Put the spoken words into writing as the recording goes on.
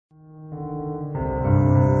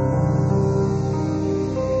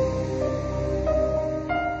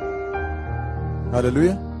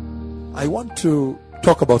Hallelujah. I want to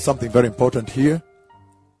talk about something very important here.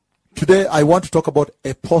 Today I want to talk about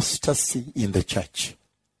apostasy in the church.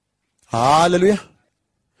 Hallelujah.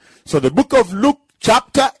 So the book of Luke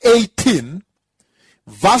chapter 18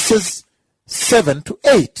 verses 7 to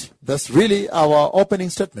 8. That's really our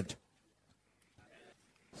opening statement.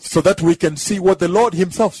 So that we can see what the Lord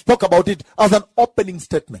himself spoke about it as an opening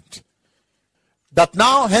statement. That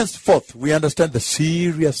now, henceforth, we understand the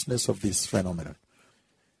seriousness of this phenomenon.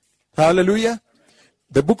 Hallelujah.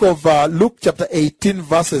 The book of Luke chapter 18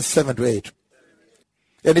 verses 7 to 8.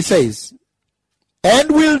 And it says,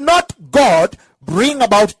 "And will not God bring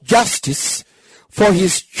about justice for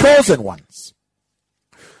his chosen ones,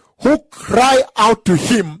 who cry out to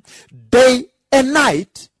him day and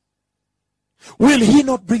night? Will he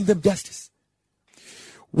not bring them justice?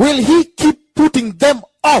 Will he keep putting them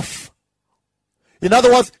off?" In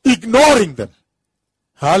other words, ignoring them.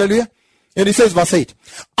 Hallelujah. And he says, verse 8,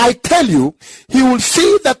 "I tell you, he will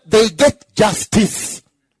see that they get justice."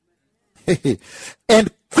 "And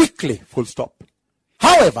quickly," full stop.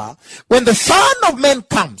 "However, when the Son of Man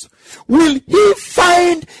comes, will he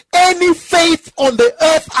find any faith on the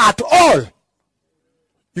earth at all?"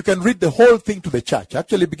 You can read the whole thing to the church.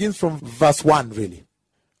 Actually, it begins from verse 1, really.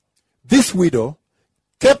 This widow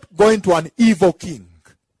kept going to an evil king,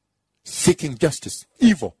 seeking justice.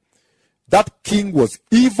 Evil. That king was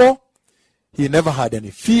evil. He never had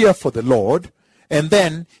any fear for the Lord. And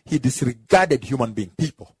then he disregarded human being,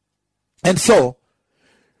 people. And so,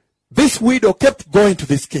 this widow kept going to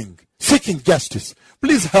this king, seeking justice.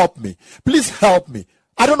 "Please help me. Please help me."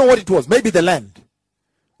 I don't know what it was. Maybe the land.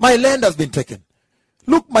 "My land has been taken.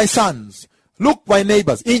 Look, my sons. Look, my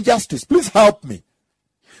neighbors. Injustice. Please help me."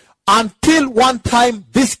 Until one time,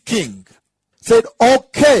 this king said,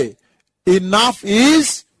 "Okay, enough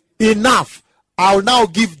is enough. I'll now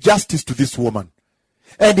give justice to this woman."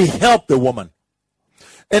 And he helped the woman.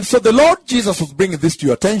 And so the Lord Jesus was bringing this to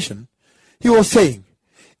your attention. He was saying,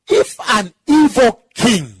 if an evil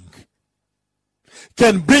king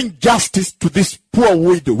can bring justice to this poor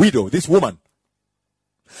widow, this woman,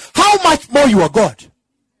 how much more you are God?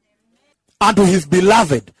 And to his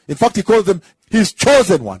beloved. In fact, he calls them his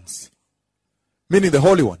chosen ones. Meaning the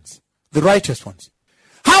holy ones, the righteous ones.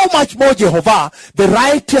 How much more Jehovah, the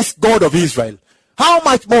righteous God of Israel? How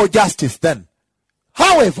much more justice then?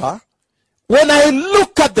 However, when I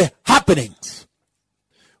look at the happenings,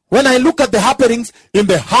 in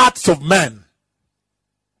the hearts of men,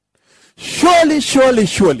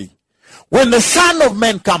 surely, when the Son of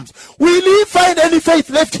Man comes, will he find any faith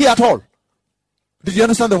left here at all? Did you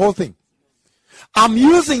understand the whole thing? I'm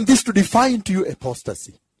using this to define to you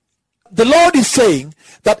apostasy. The Lord is saying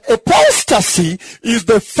that apostasy is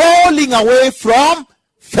the falling away from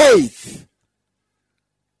faith.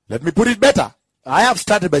 Let me put it better. I have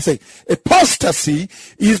started by saying apostasy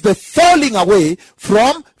is the falling away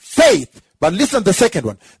from faith. But listen to the second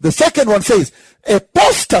one. The second one says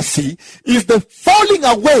apostasy is the falling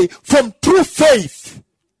away from true faith.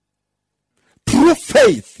 True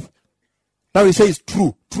faith. Now he says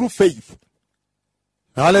true faith.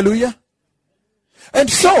 Hallelujah. And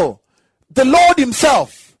so, the Lord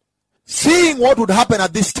himself, seeing what would happen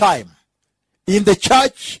at this time in the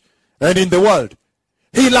church and in the world,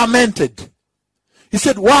 he lamented. He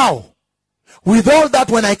said, wow, with all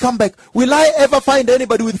that, when I come back, will I ever find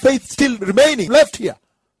anybody with faith still remaining, left here,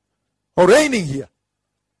 or reigning here?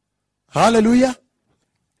 Hallelujah.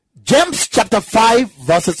 James chapter 5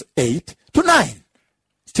 verses 8 to 9.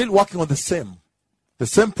 Still working on the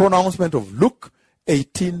same pronouncement of Luke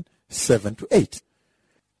 18, 7 to 8.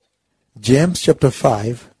 James chapter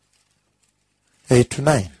 5, 8 to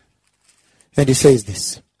 9. And he says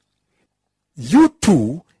this. "You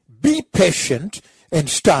too be patient and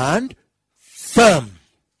stand firm."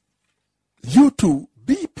 You too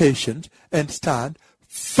be patient and stand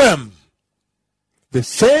firm. The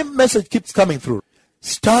same message keeps coming through.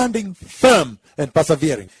 Standing firm and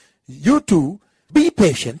persevering. You too be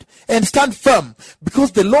patient and stand firm,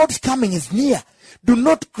 because the Lord's coming is near. Do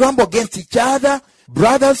not grumble against each other,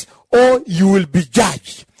 brothers, or you will be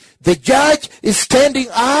judged. The judge is standing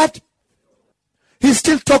at. He's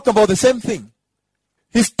still talking about the same thing.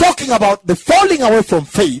 He's talking about the falling away from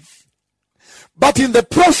faith. But in the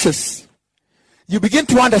process, you begin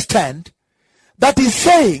to understand that he's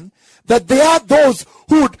saying that there are those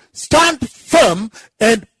who would stand firm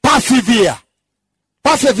and persevere.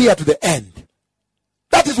 Persevere to the end.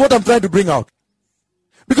 That is what I'm trying to bring out.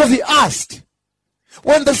 Because he asked,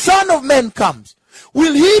 when the Son of Man comes,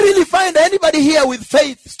 will he really find anybody here with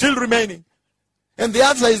faith still remaining? And the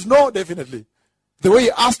answer is no, definitely. The way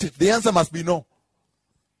he asked it, the answer must be no.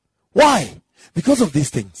 Why? Because of these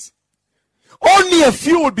things. Only a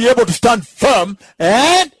few will be able to stand firm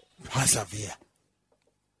and persevere.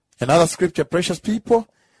 Another scripture, precious people,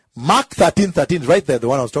 Mark 13:13, right there, the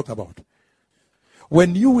one I was talking about.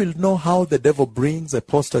 When you will know how the devil brings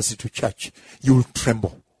apostasy to church, you will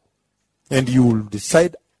tremble. And you will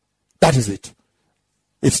decide, that is it.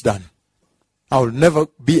 It's done. I will never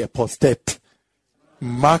be apostate.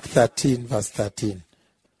 Mark 13, verse 13.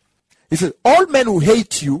 He says, all men will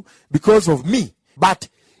hate you because of me, but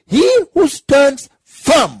he who stands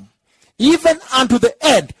firm, even unto the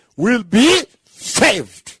end, will be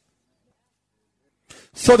saved.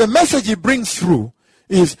 So the message he brings through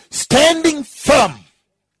is standing firm,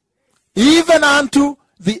 even unto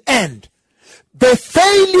the end. The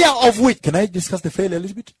failure of which, can I discuss the failure a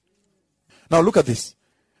little bit? Now look at this.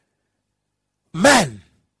 Man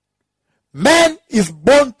is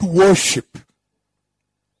born to worship.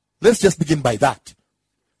 Let's just begin by that.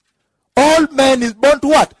 All man is born to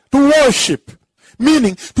what? To worship.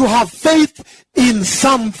 Meaning to have faith in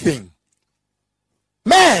something.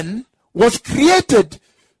 Man was created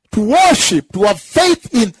to worship, to have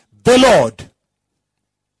faith in the Lord.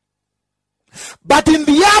 But in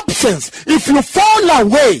the absence, if you fall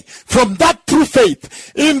away from that true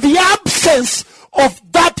faith, in the absence of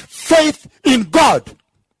that faith in God,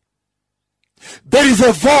 there is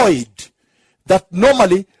a void that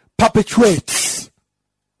normally perpetuates,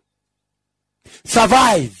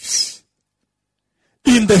 survives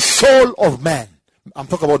in the soul of man. I'm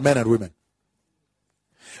talking about men and women.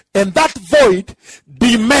 And that void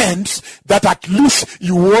demands that at least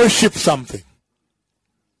you worship something.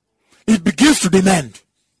 It begins to demand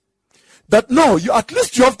that no, at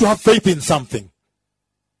least you have to have faith in something.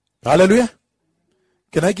 Hallelujah.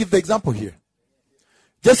 Can I give the example here?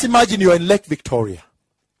 Just imagine you are in Lake Victoria,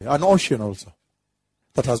 an ocean also,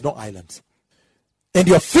 that has no islands. And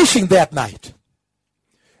you are fishing there at night.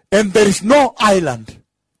 And there is no island.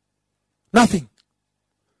 Nothing.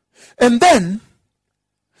 And then,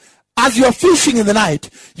 as you are fishing in the night,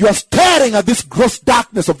 you are staring at this gross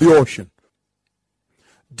darkness of the ocean.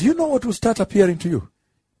 Do you know what will start appearing to you?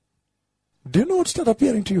 Do you know what will start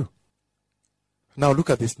appearing to you? Now look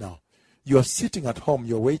at this now. You are sitting at home,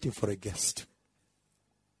 you're waiting for a guest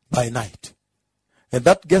by night. And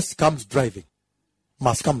that guest comes driving,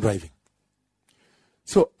 must come driving.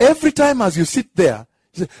 So every time as you sit there,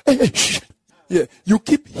 you say, hey, shh. Yeah, you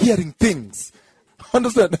keep hearing things.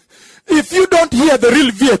 Understand? If you don't hear the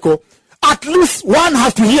real vehicle, at least one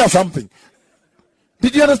has to hear something.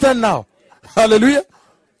 Did you understand now? Hallelujah.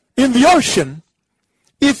 In the ocean,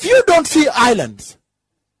 if you don't see islands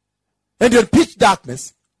and you're in pitch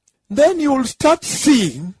darkness, then you will start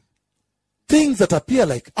seeing things that appear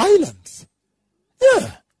like islands.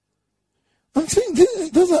 Yeah. I'm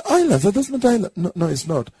saying those are islands. That's not island. No, it's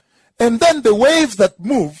not. And then the waves that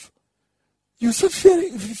move, you start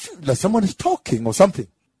feeling like someone is talking or something.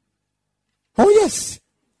 Oh yes.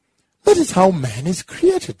 That is how man is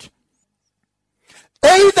created.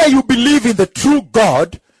 Either you believe in the true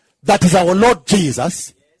God, that is our Lord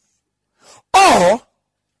Jesus, or,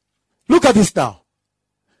 look at this now.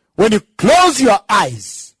 When you close your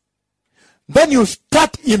eyes, then you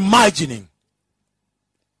start imagining.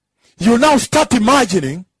 You now start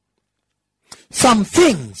imagining some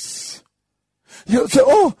things. You say,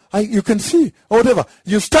 oh, you can see, or whatever.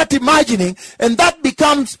 You start imagining, and that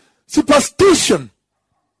becomes superstition.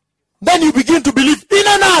 Then you begin to believe in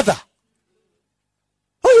another.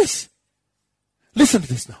 Oh, yes. Listen to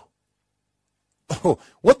this now. Oh,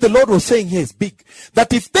 what the Lord was saying here is big.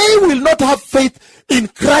 That if they will not have faith in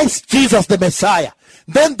Christ Jesus the Messiah,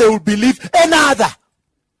 then they will believe another.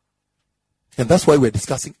 And that's why we're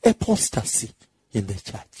discussing apostasy in the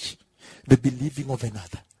church. The believing of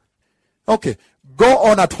another. Okay, go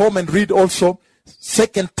on at home and read also 2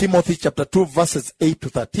 Timothy chapter 2 verses 8 to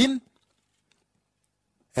 13.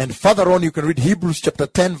 And further on you can read Hebrews chapter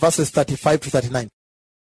 10 verses 35 to 39.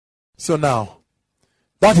 So now,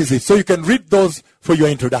 that is it. So you can read those for your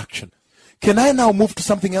introduction. Can I now move to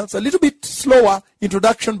something else? A little bit slower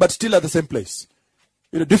introduction, but still at the same place.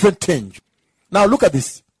 In a different tinge. Now look at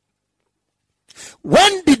this.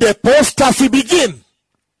 When did apostasy begin?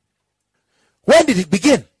 When did it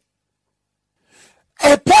begin?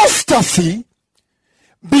 Apostasy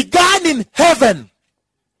began in heaven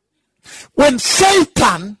when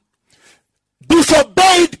Satan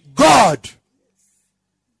disobeyed God.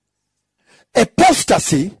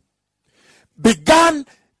 Apostasy began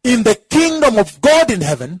in the kingdom of God in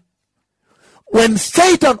heaven when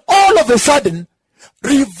Satan all of a sudden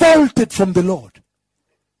revolted from the Lord.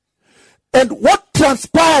 And what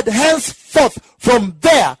transpired henceforth from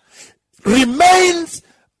there remains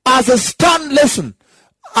as as a stern lesson,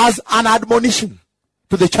 as an admonition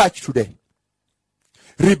to the church today.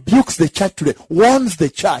 Rebukes the church today, warns the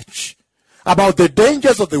church about the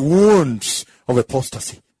dangers of the wounds of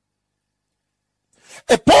apostasy.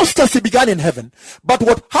 Apostasy began in heaven, but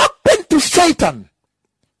what happened to Satan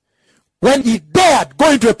when he dared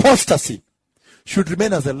go into apostasy should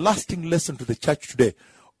remain as a lasting lesson to the church today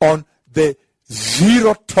on the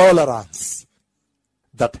zero tolerance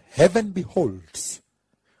that heaven beholds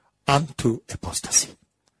unto apostasy.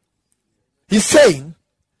 He's saying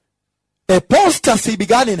apostasy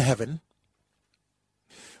began in heaven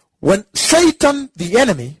when Satan, the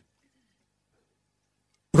enemy,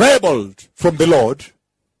 rebelled from the Lord,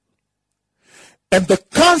 and the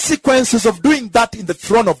consequences of doing that in the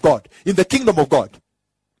throne of God, in the kingdom of God,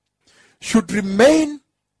 should remain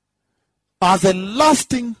as a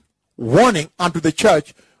lasting warning unto the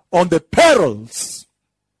church on the perils,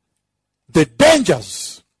 the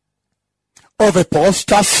dangers of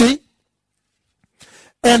apostasy,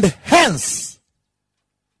 and hence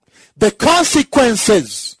the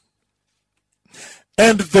consequences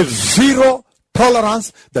and the zero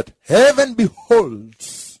tolerance that heaven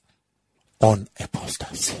beholds on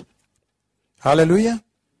apostasy. Hallelujah.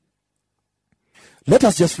 Let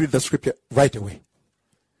us just read the scripture right away.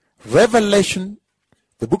 Revelation,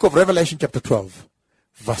 the book of Revelation chapter 12,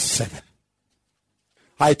 verse 7.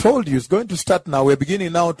 I told you it's going to start now. We're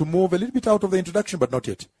beginning now to move a little bit out of the introduction, but not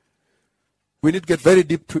yet. We need to get very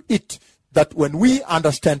deep to it, that when we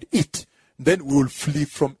understand it, then we will flee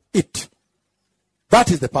from it.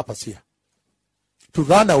 That is the purpose here. To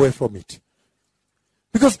run away from it.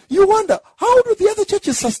 Because you wonder, how do the other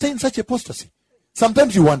churches sustain such apostasy?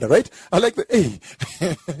 Sometimes you wonder, right? I like the,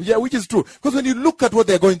 hey, yeah, which is true. Because when you look at what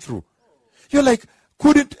they're going through, you're like,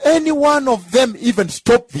 couldn't any one of them even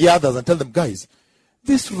stop the others and tell them, guys,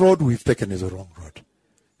 this road we've taken is a wrong road.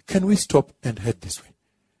 Can we stop and head this way?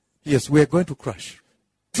 Yes, we are going to crash.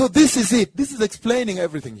 So this is it. This is explaining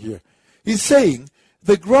everything here. He's saying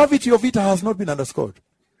the gravity of it has not been underscored.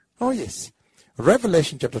 Oh yes.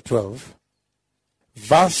 Revelation chapter 12,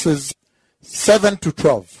 verses 7 to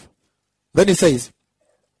 12. Then he says,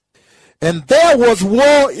 and there was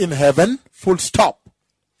war in heaven, full stop.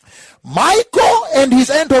 Michael and his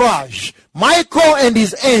entourage, Michael and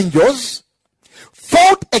his angels,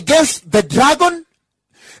 fought against the dragon,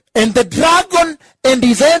 and the dragon and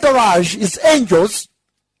his entourage, his angels,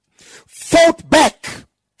 fought back.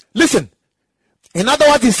 Listen, in other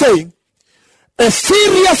words, he's saying, a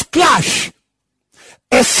serious clash,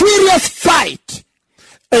 a serious fight,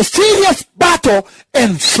 a serious battle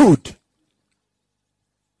ensued.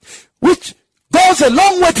 Which goes a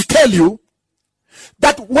long way to tell you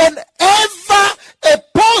that whenever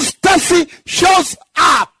apostasy shows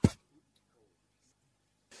up,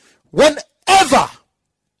 whenever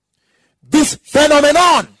this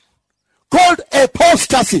phenomenon called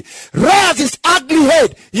apostasy rears its ugly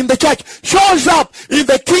head in the church, shows up in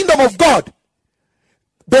the kingdom of God,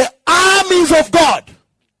 the armies of God,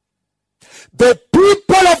 the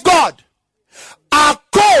people of God are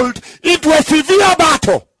called into a severe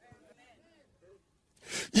battle.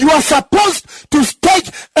 You are supposed to stage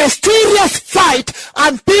a serious fight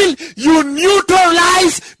until you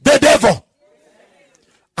neutralize the devil.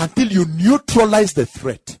 Until you neutralize the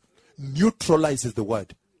threat. Neutralize is the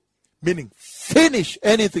word. Meaning finish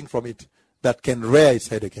anything from it that can rear its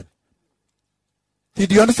head again.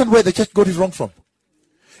 Did you understand where the church got it wrong from?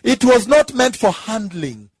 It was not meant for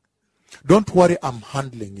handling. Don't worry, I'm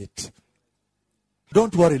handling it.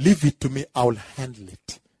 Don't worry, leave it to me, I will handle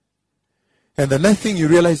it. And the next thing you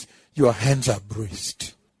realize, your hands are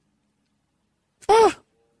bruised.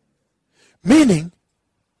 Meaning,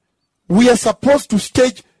 we are supposed to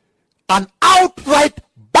stage an outright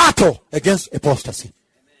battle against apostasy.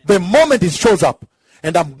 The moment it shows up.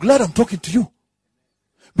 And I'm glad I'm talking to you.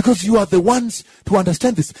 Because you are the ones to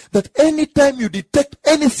understand this. That anytime you detect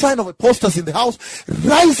any sign of apostasy in the house,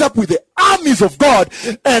 rise up with the armies of God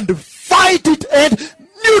and fight it and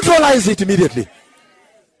neutralize it immediately.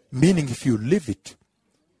 Meaning if you leave it,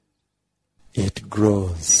 it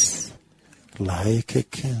grows like a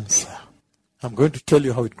cancer. I'm going to tell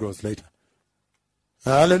you how it grows later.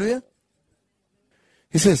 Hallelujah.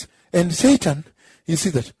 He says, and Satan, you see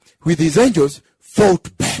that, with his angels,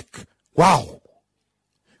 fought back. Wow.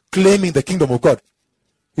 Claiming the kingdom of God.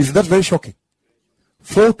 Isn't that very shocking?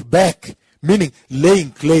 Fought back, meaning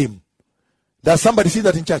laying claim. Does somebody see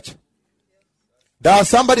that in church? Does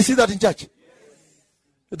somebody see that in church?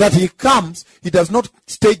 That he comes, he does not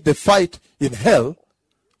stage the fight in hell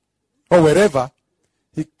or wherever.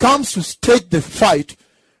 He comes to stage the fight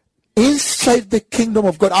inside the kingdom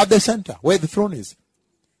of God, at the center, where the throne is.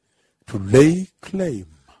 to lay claim.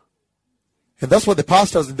 And that's what the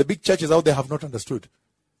pastors in the big churches out there have not understood.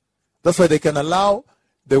 That's why they can allow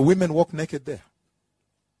the women walk naked there.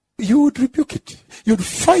 You would rebuke it. You'd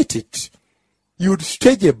fight it. You'd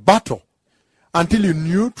stage a battle until you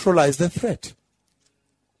neutralize the threat.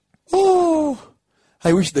 Oh,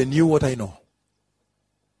 I wish they knew what I know.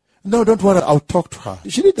 No, don't worry, I'll talk to her.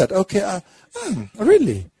 She did that. Okay,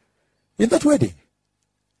 really? In that wedding?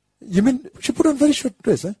 You mean she put on very short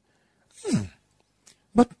dress, eh?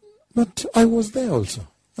 But I was there also.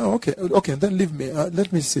 Oh, okay, then leave me.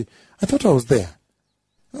 Let me see. I thought I was there.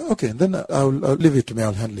 Okay, then I'll leave it to me.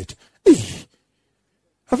 I'll handle it. Eey.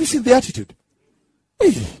 Have you seen the attitude?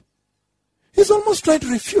 Eey. He's almost trying to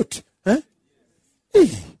refute. Eh?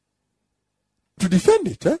 Eey. To defend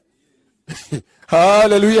it. Eh?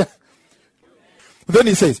 Hallelujah. Then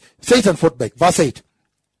he says, Satan fought back. Verse 8.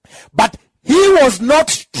 But he was not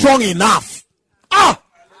strong enough.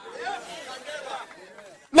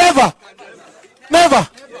 Never.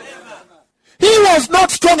 He was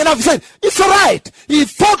not strong enough. He said, it's all right. He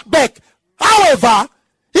fought back. However,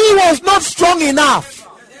 he was not strong enough.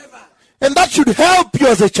 And that should help you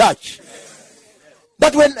as a church.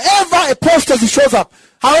 That whenever apostasy shows up,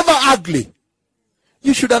 however ugly,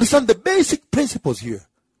 you should understand the basic principles here.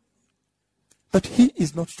 That he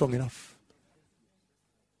is not strong enough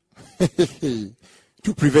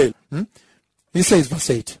to prevail. He says, verse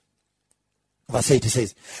 8. Verse 8, he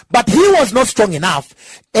says, but he was not strong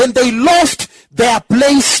enough, and they lost their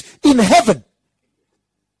place in heaven.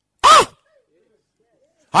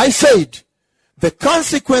 I said, the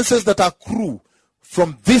consequences that accrue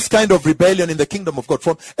from this kind of rebellion in the kingdom of God,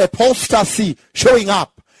 from apostasy showing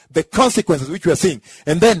up, the consequences which we are seeing,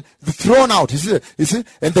 and then thrown out, you see,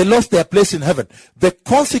 and they lost their place in heaven. The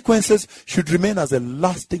consequences should remain as a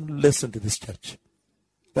lasting lesson to this church.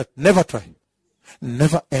 But never try,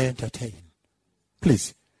 never entertain.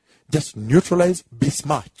 Please, just neutralize,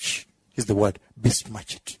 besmirch is the word,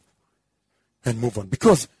 besmirch it. And move on.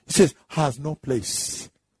 Because it says, has no place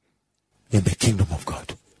in the kingdom of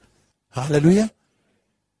God. Hallelujah.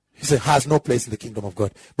 He said, has no place in the kingdom of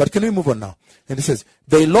God. But can we move on now? And he says,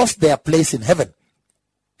 they lost their place in heaven.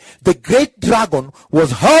 The great dragon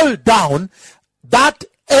was hurled down, that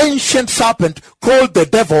ancient serpent called the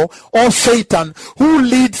devil or Satan, who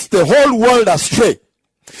leads the whole world astray.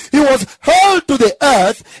 He was hurled to the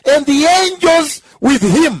earth, and the angels with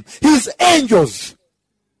him, his angels.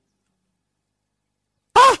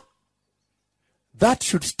 That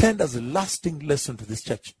should stand as a lasting lesson to this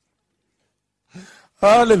church.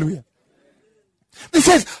 Hallelujah. It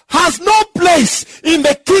says, has no place in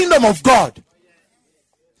the kingdom of God.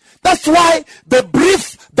 That's why the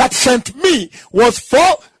brief that sent me was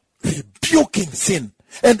for rebuking sin.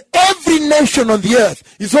 And every nation on the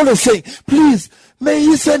earth is always saying, please, may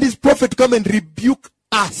he send his prophet to come and rebuke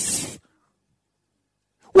us.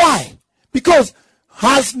 Why? Because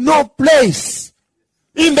has no place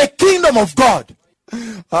in the kingdom of God.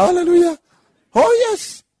 Hallelujah.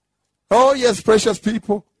 Oh yes, precious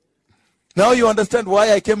people. Now you understand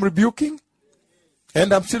why I came rebuking.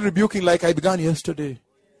 And I'm still rebuking like I began yesterday.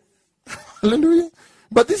 Hallelujah.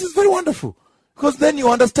 But this is very wonderful. Because then you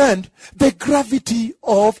understand the gravity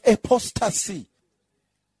of apostasy.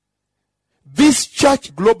 This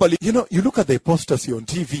church globally, you look at the apostasy on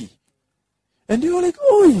TV. And you're like,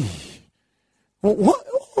 oi. What?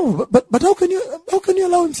 Oh, but how can you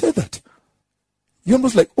allow him to say that? You're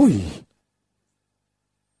almost like, oi.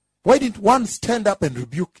 Why didn't one stand up and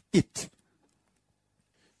rebuke it?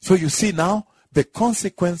 So you see now, the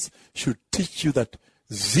consequence should teach you that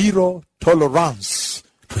zero tolerance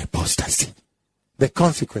to apostasy. The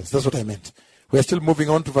consequence, that's what I meant. We're still moving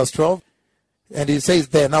on to verse 12. And he says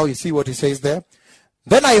there, now you see what he says there.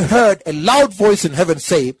 Then I heard a loud voice in heaven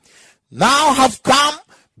say, now have come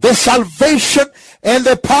the salvation and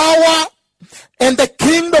the power and the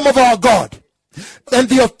kingdom of our God and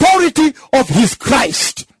the authority of his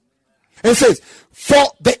Christ. And it says, for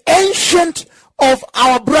the ancient of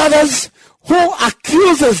our brothers who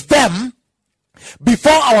accuses them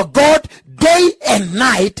before our God day and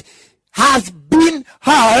night has been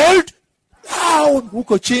hurled down.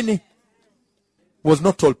 Huko chini. Was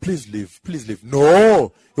not told, please leave.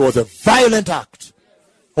 No, it was a violent act.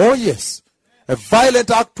 Oh yes, a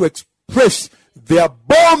violent act to express the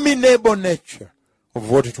abominable nature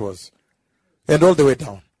of what it was. And all the way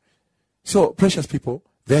down. So, precious people,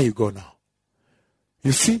 there you go now.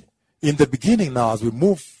 You see, in the beginning now, as we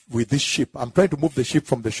move with this ship, I'm trying to move the ship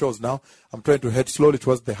from the shores now. I'm trying to head slowly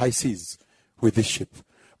towards the high seas with this ship.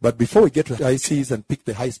 But before we get to the high seas and pick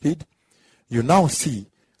the high speed, you now see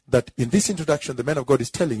that in this introduction, the man of God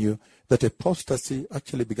is telling you that apostasy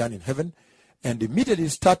actually began in heaven, and immediately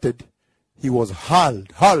started, he was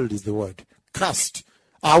hurled is the word, cast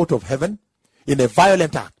out of heaven in a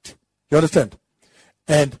violent act. You understand?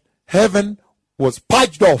 And heaven was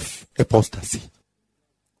purged off apostasy.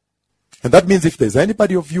 And that means if there's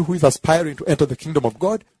anybody of you who is aspiring to enter the kingdom of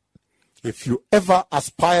God, if you ever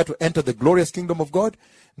aspire to enter the glorious kingdom of God,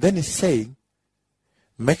 then he's saying,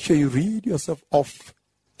 make sure you rid yourself of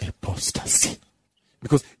apostasy.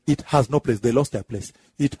 Because it has no place. They lost their place.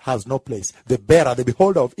 It has no place. The bearer, the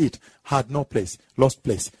beholder of it, had no place. Lost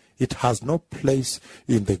place. It has no place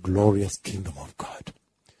in the glorious kingdom of God.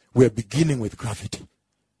 We're beginning with gravity.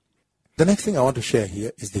 The next thing I want to share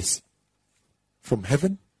here is this. From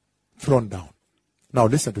heaven, thrown down. Now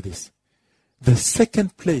listen to this. The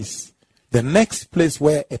second place, the next place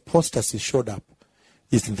where apostasy showed up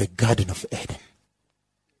is in the Garden of Eden.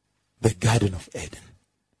 The Garden of Eden.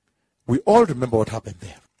 We all remember what happened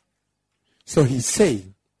there. So he's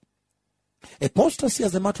saying, apostasy,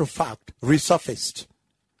 as a matter of fact, resurfaced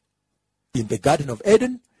in the Garden of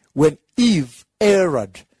Eden when Eve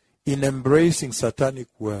erred in embracing satanic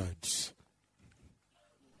words.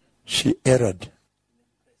 She erred,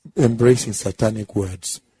 embracing satanic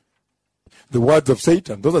words. The words of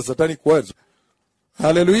Satan, those are satanic words.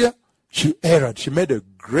 Hallelujah. She erred. She made a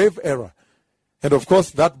grave error. And of course,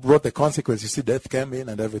 that brought the consequence. You see, death came in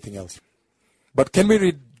and everything else. But can we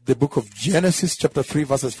read the book of Genesis chapter 3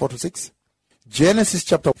 verses 4 to 6? Genesis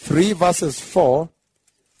chapter 3 verses 4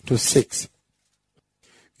 to 6.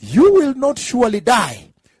 You will not surely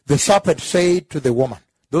die, the serpent said to the woman.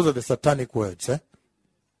 Those are the satanic words.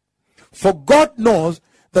 For God knows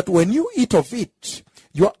that when you eat of it,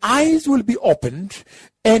 your eyes will be opened,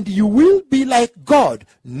 and you will be like God,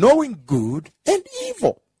 knowing good and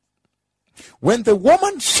evil. When the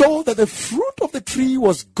woman saw that the fruit of the tree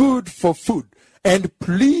was good for food and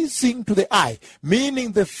pleasing to the eye,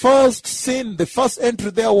 meaning the first sin, the first entry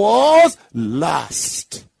there was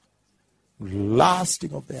lust.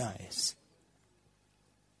 Lasting of the eyes.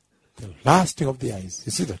 The lasting of the eyes.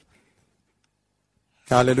 You see that?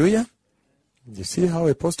 Hallelujah. You see how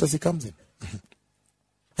apostasy comes in.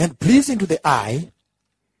 And pleasing to the eye,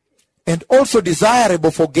 and also desirable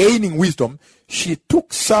for gaining wisdom, she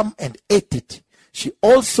took some and ate it. She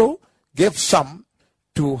also gave some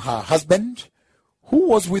to her husband who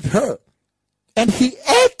was with her, and he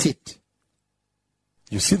ate it.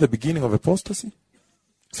 You see the beginning of apostasy?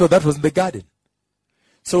 So that was in the garden.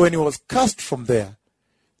 So when he was cast from there,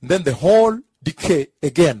 then the whole decay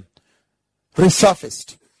again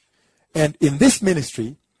resurfaced. And in this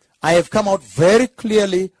ministry, I have come out very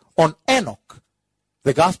clearly on Enoch,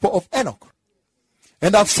 the gospel of Enoch.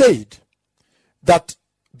 And I've said that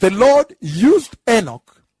the Lord used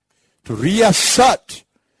Enoch to reassert,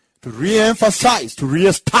 to re-emphasize, to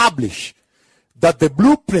re-establish that the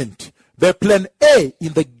blueprint, the plan A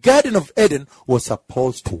in the Garden of Eden was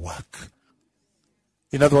supposed to work.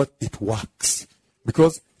 In other words, it works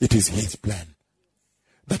because it is his plan.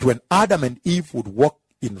 That when Adam and Eve would walk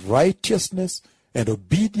in righteousness and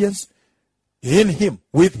obedience in him,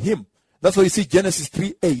 with him. That's why you see Genesis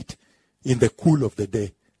 3:8 in the cool of the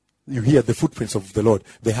day. You hear the footprints of the Lord.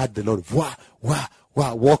 They had the Lord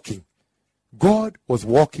walking. God was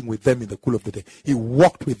walking with them in the cool of the day. He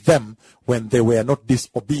walked with them when they were not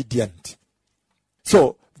disobedient.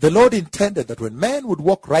 So the Lord intended that when man would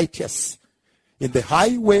walk righteous in the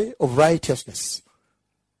highway of righteousness,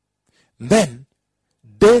 then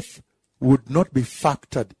death would not be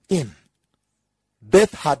factored in.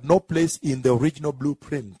 Death had no place in the original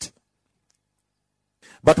blueprint.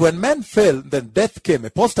 But when man fell, then death came,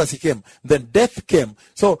 apostasy came, then death came.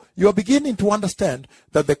 So you are beginning to understand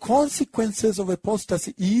that the consequences of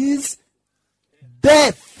apostasy is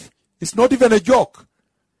death. It's not even a joke.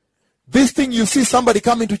 This thing you see somebody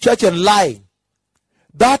coming to church and lying,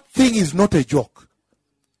 that thing is not a joke.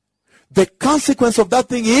 The consequence of that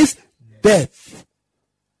thing is death.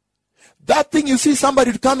 That thing you see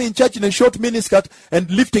somebody to come in church in a short miniskirt and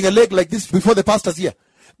lifting a leg like this before the pastor's here,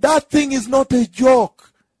 that thing is not a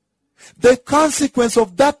joke. The consequence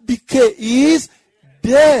of that decay is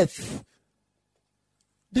death.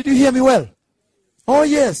 Did you hear me well? Oh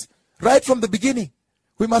yes, right from the beginning.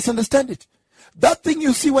 We must understand it. That thing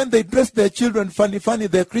you see when they dress their children funny,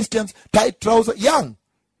 they're Christians, tight trouser, young.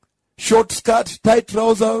 Short skirt, tight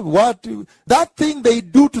trouser, what? That thing they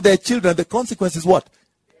do to their children, the consequence is what?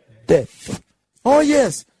 Death. Oh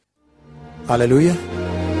yes. Hallelujah.